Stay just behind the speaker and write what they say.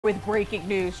With breaking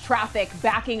news, traffic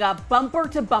backing up bumper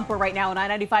to bumper right now on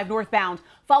I-95 northbound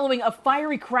following a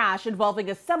fiery crash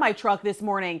involving a semi-truck this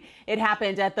morning. It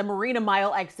happened at the Marina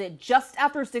Mile exit just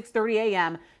after 6:30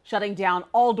 a.m., shutting down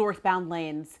all northbound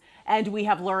lanes. And we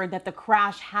have learned that the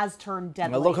crash has turned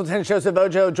deadly. Local 10 Joseph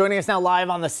Ojo joining us now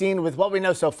live on the scene with what we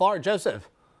know so far. Joseph.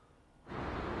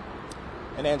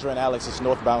 And Andrew and Alex, it's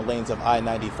northbound lanes of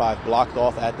I-95 blocked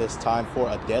off at this time for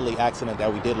a deadly accident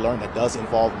that we did learn that does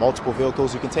involve multiple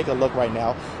vehicles. You can take a look right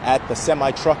now at the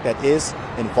semi-truck that is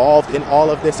involved in all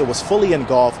of this. It was fully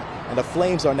engulfed and the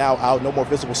flames are now out. No more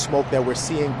visible smoke that we're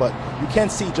seeing, but you can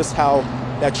see just how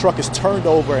that truck is turned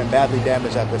over and badly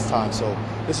damaged at this time. So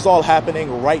this is all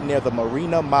happening right near the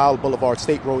Marina Mile Boulevard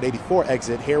State Road 84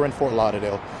 exit here in Fort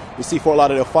Lauderdale. You see Fort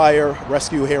Lauderdale Fire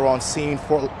Rescue here on scene,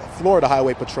 Florida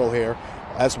Highway Patrol here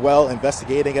as well,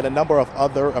 investigating, and a number of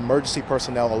other emergency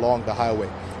personnel along the highway.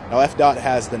 Now, FDOT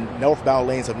has the northbound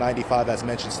lanes of 95, as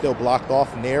mentioned, still blocked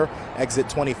off near exit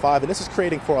 25, and this is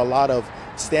creating for a lot of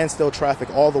standstill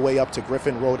traffic all the way up to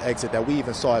Griffin Road exit that we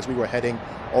even saw as we were heading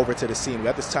over to the scene.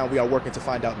 At this time, we are working to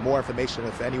find out more information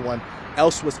if anyone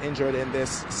else was injured in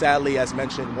this. Sadly, as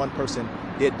mentioned, one person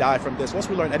did die from this. Once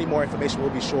we learn any more information, we'll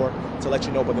be sure to let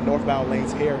you know. But the northbound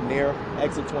lanes here near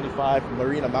exit 25,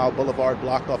 Marina Mile Boulevard,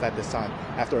 blocked off at this time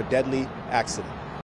after a deadly accident.